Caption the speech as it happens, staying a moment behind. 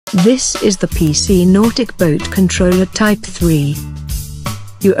This is the Pcnautic BoatController Type 3.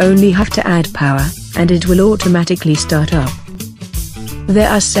 You only have to add power, and it will automatically start up. There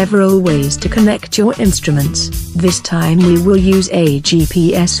are several ways to connect your instruments. This time we will use a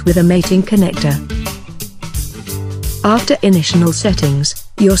GPS with a mating connector. After initial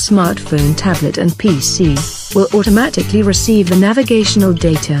settings, your smartphone, tablet and PC will automatically receive the navigational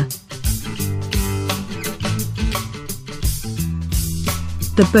data.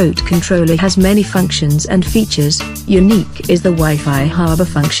 The boat controller has many functions and features. Unique is the Wi-Fi harbour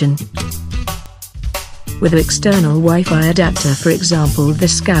function. With an external Wi-Fi adapter, for example the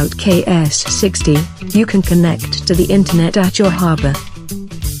Scout KS60, you can connect to the internet at your harbour.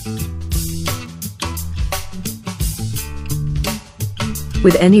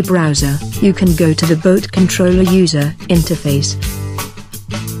 With any browser, you can go to the boat controller user interface.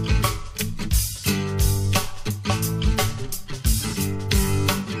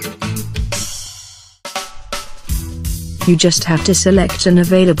 You just have to select an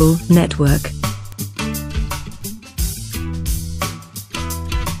available network.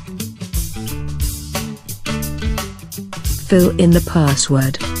 Fill in the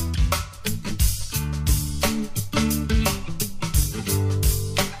password.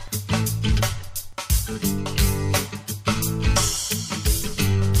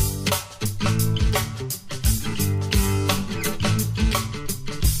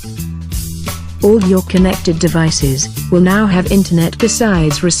 All your connected devices will now have internet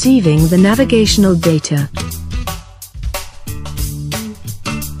besides receiving the navigational data.